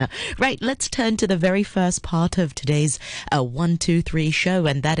Right, let's turn to the very first part of today's 1, 2, 3 show,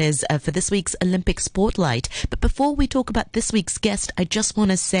 and that is for this week's Olympic Spotlight. But before we talk about this week's guest, I just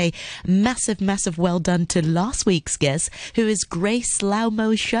want to say massive well done to last week's guest, who is Grace Lau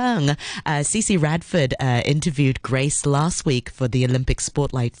Mo Sheng. Cece Radford interviewed Grace last week for the Olympic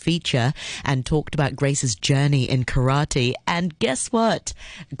Spotlight feature and talked about Grace's journey in karate. And guess what?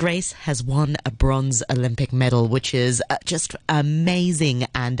 Grace has won a bronze Olympic medal, which is just amazing,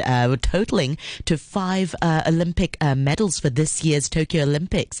 and totaling to 5 Olympic medals for this year's Tokyo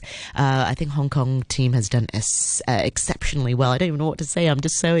Olympics. I think Hong Kong team has done exceptionally well. I don't even know what to say. I'm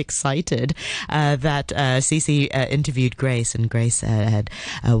just so excited that Cece interviewed Grace, and Grace had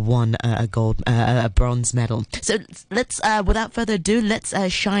won a bronze medal. So let's, without further ado, let's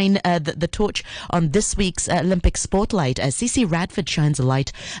shine the torch on this week's Olympic Spotlight. Cece Radford shines a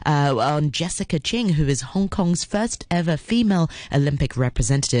light on Jessica Ching, who is Hong Kong's first ever female Olympic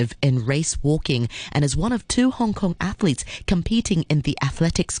representative in race walking and is one of 2 Hong Kong athletes competing in the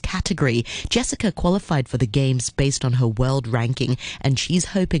athletics category. Jessica qualified for the games based on her world ranking, and she's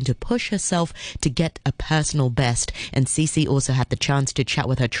hoping to push herself to get a personal best. And Cece also had the chance to chat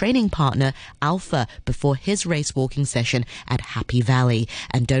with her training partner, Alpha, before his race walking session at Happy Valley.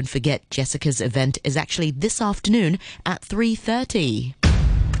 And don't forget, Jessica's event is actually this afternoon at 3:30.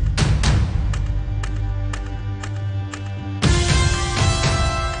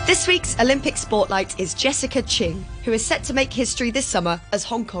 This week's Olympic Spotlight is Jessica Ching, who is set to make history this summer as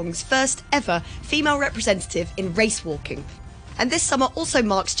Hong Kong's first ever female representative in race walking. And this summer also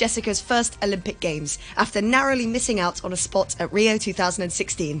marks Jessica's first Olympic Games after narrowly missing out on a spot at Rio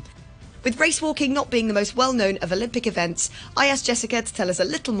 2016. With race walking not being the most well-known of Olympic events, I asked Jessica to tell us a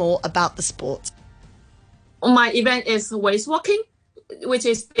little more about the sport. My event is race walking, which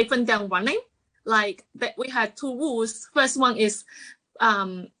is different than running. Like that, we had 2 rules. First one is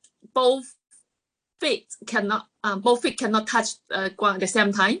both feet cannot touch the ground at the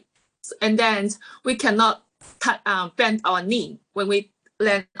same time, and then we cannot bend our knee when we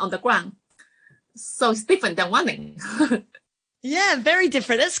land on the ground. So it's different than running. Yeah, very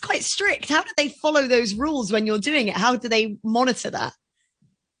different. That's quite strict. How do they follow those rules when you're doing it? How do they monitor that?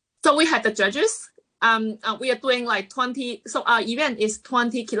 So we had the judges. We are doing like 20. So our event is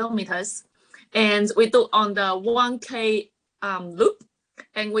 20 kilometers, and we do on the 1K loop.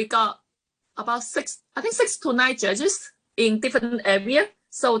 And we got about 6 to 9 judges in different areas.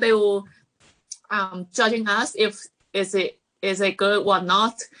 So they will judging us if is it good or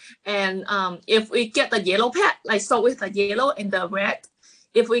not. And if we get the yellow pad, like so with the yellow and the red,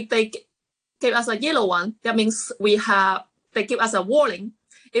 if they give us a yellow one, that means they give us a warning.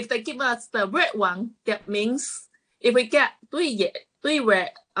 If they give us the red one, that means if we get 3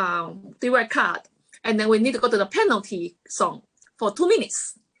 red card, and then we need to go to the penalty zone for 2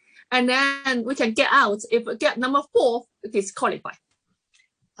 minutes, and then we can get out. If we get number 4, it is qualified.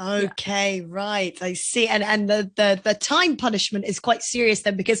 Okay, yeah. Right, I see. And the time punishment is quite serious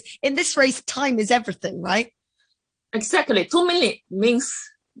then, because in this race, time is everything, right? Exactly. 2 minutes means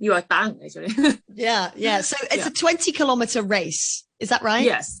you are done, actually. Yeah. So it's a 20-kilometer race. Is that right?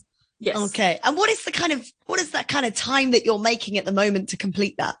 Yes. Okay. And what is that kind of time that you're making at the moment to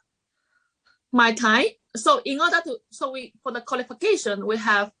complete that? My time. So for the qualification, we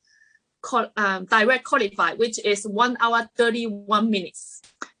have direct qualify, which is 1 hour 31 minutes,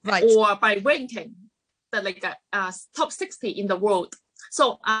 right? Or by ranking, top 60 in the world.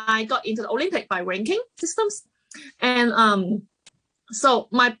 So I got into the Olympic by ranking systems, and so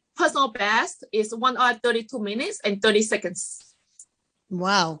my personal best is 1 hour 32 minutes and 30 seconds.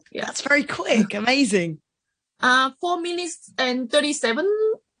 Wow, yeah. That's very quick. Amazing. 4 minutes and 37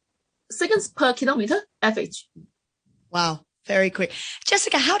 seconds per kilometer average. Wow, very quick.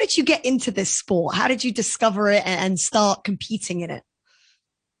 Jessica, how did you get into this sport? How did you discover it and start competing in it?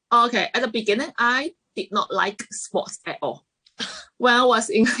 Okay, at the beginning, I did not like sports at all. When I was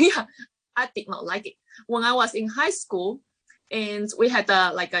I did not like it. When I was in high school, and we had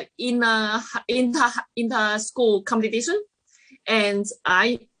a inter school competition, and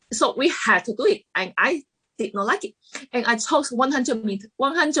so we had to do it, and I did not like it, and I chose 100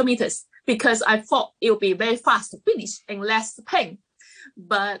 meters because I thought it would be very fast to finish and less pain.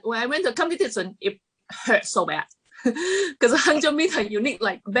 But when I went to competition, it hurt so bad because 100 meters you need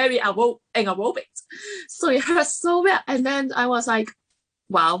like very aerobics, so it hurt so bad. And then I was like,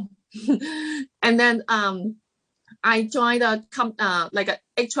 wow. And then I joined a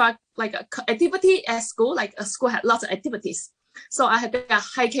extra activity at school. Like a school had lots of activities, so I had a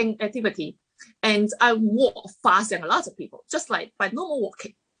hiking activity. And I walk faster than a lot of people, just like by normal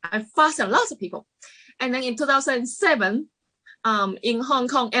walking. I faster than lots of people. And then in 2007, in Hong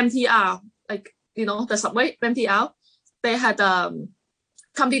Kong MTR, like the subway MTR, they had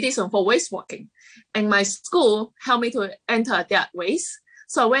competition for waist walking, and my school helped me to enter that race.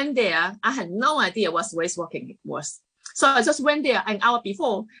 So I went there. I had no idea what waist walking was. So I just went there an hour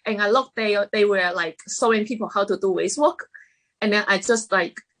before, and I looked. They were like showing people how to do waist walk, and then I just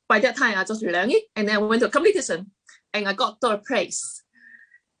by that time I just learned it, and then I went to a competition, and I got third place.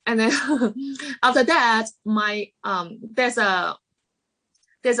 And then after that, my there's a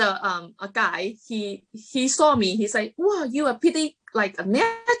guy. He saw me. He said, "Wow, you are pretty like a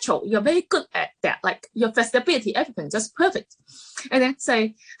natural. You're very good at that. Like your flexibility, everything just perfect." And then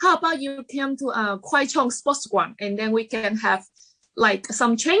say, "How about you come to Kwai Chong Sports Ground, and then we can have like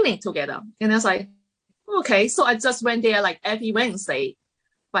some training together?" And I was like, "Okay." So I just went there like every Wednesday.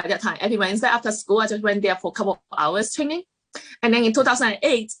 By that time, every Wednesday after school, I just went there for a couple of hours training. And then in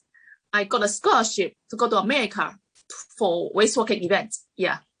 2008, I got a scholarship to go to America for waist walking events.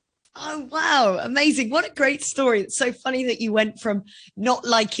 Yeah. Oh, wow. Amazing. What a great story. It's so funny that you went from not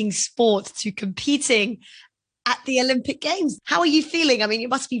liking sport to competing at the Olympic Games. How are you feeling? I mean, you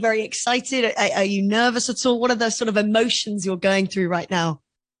must be very excited. Are you nervous at all? What are the sort of emotions you're going through right now?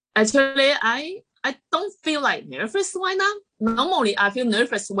 Actually, I don't feel like nervous right now. Normally, I feel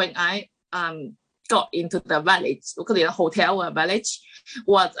nervous when I got into the village, because the hotel or village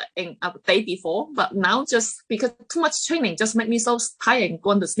was in a day before. But now, just because too much training just make me so tired and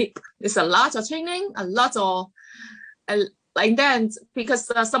going to sleep. It's a lot of training, a lot of like then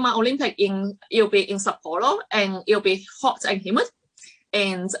because Summer Olympic it'll be in Sapporo, and it'll be hot and humid,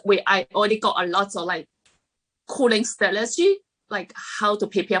 and I already got a lot of like cooling strategy, like how to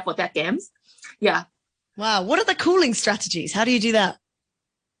prepare for that games. Yeah. Wow. What are the cooling strategies? How do you do that?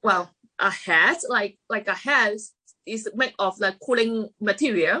 Well, a hat, like a hat is made of the cooling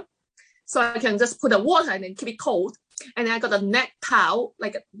material. So I can just put the water and then keep it cold. And then I got a neck towel,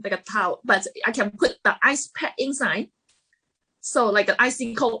 like a towel, but I can put the ice pack inside. So like an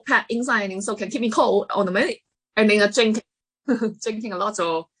icy cold pack inside, and so can keep me cold on the minute. And then drinking a lot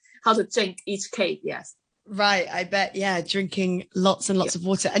of how to drink each cake. Yes. Right. I bet. Yeah. Drinking lots and lots of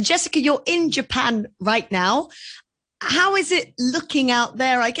water. And Jessica, you're in Japan right now. How is it looking out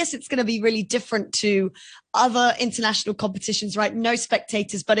there? I guess it's going to be really different to other international competitions, right? No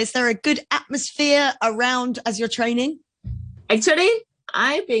spectators, but is there a good atmosphere around as you're training? Actually,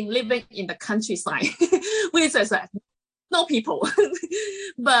 I've been living in the countryside, which is no people.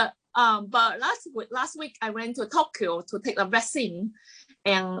 but last week I went to Tokyo to take a vaccine,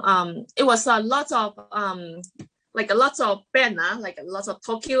 and it was a lot of banner, like a lot of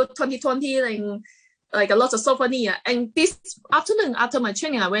Tokyo 2020 and like a lot of souvenir. And this afternoon after my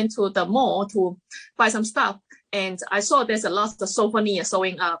training, I went to the mall to buy some stuff, and I saw there's a lot of souvenir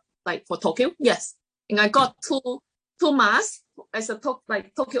showing up like for Tokyo. Yes, and I got two masks as a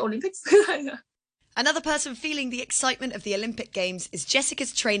Tokyo Olympics. Another person feeling the excitement of the Olympic Games is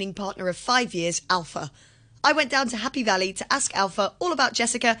Jessica's training partner of 5 years, Alpha. I went down to Happy Valley to ask Alpha all about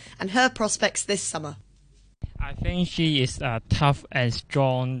Jessica and her prospects this summer. I think she is a tough and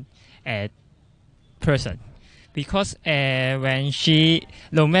strong person, because when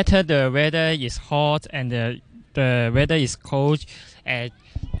no matter the weather is hot and the weather is cold,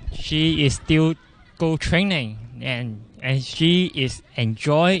 she is still go training, and she is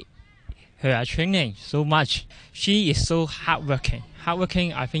enjoy her training so much. She is so hardworking.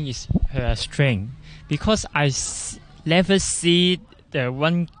 Hardworking, I think, is her strength, because I never see the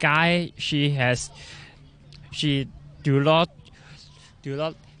one guy she do not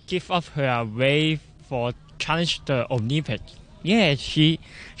give up her way for challenge the Olympic. Yeah, she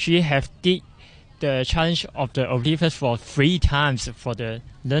have did the challenge of the Olympics for 3 times, for the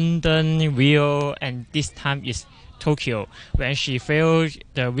London, Rio, and this time is Tokyo. When she failed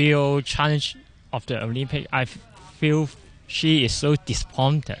the Rio challenge of the Olympic, I feel she is so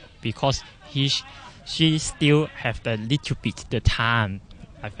disappointed, because she still have the little bit the time,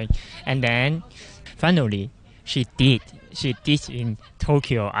 I think. And then finally she did in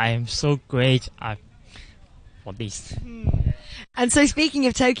Tokyo. I am so great for this. And so speaking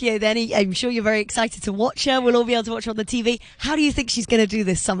of Tokyo then, I'm sure you're very excited to watch her. We'll all be able to watch her on the TV. How do you think she's going to do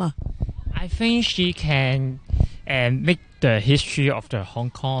this summer? I think she can make the history of the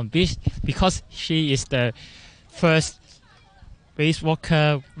Hong Kong, because she is the first race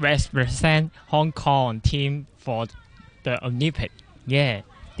walker represent Hong Kong team for the Olympic. Yeah,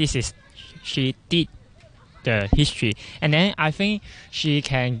 she did the history, and then I think she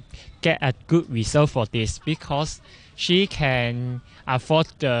can get a good result for this, because she can afford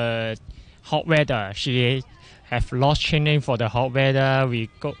the hot weather. She have lost training for the hot weather.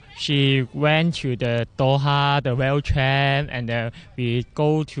 She went to the Doha, the World Champ, and then we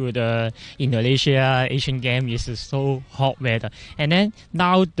go to the Indonesia Asian Games. It's so hot weather, and then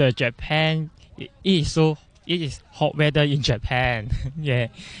now the Japan it is hot weather in Japan. Yeah,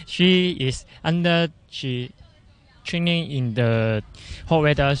 she training in the hot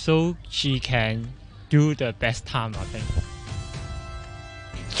weather so she can do the best time, I think.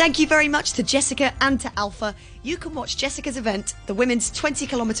 Thank you very much to Jessica and to Alpha. You can watch Jessica's event, the women's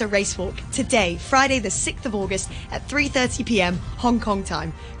 20-kilometre race walk, today, Friday the 6th of August at 3:30 p.m. Hong Kong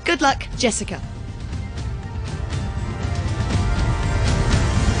time. Good luck, Jessica.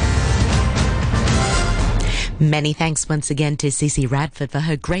 Many thanks once again to Cece Radford for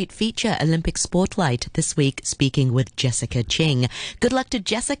her great feature, Olympic Spotlight, this week speaking with Jessica Ching. Good luck to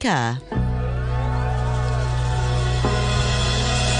Jessica.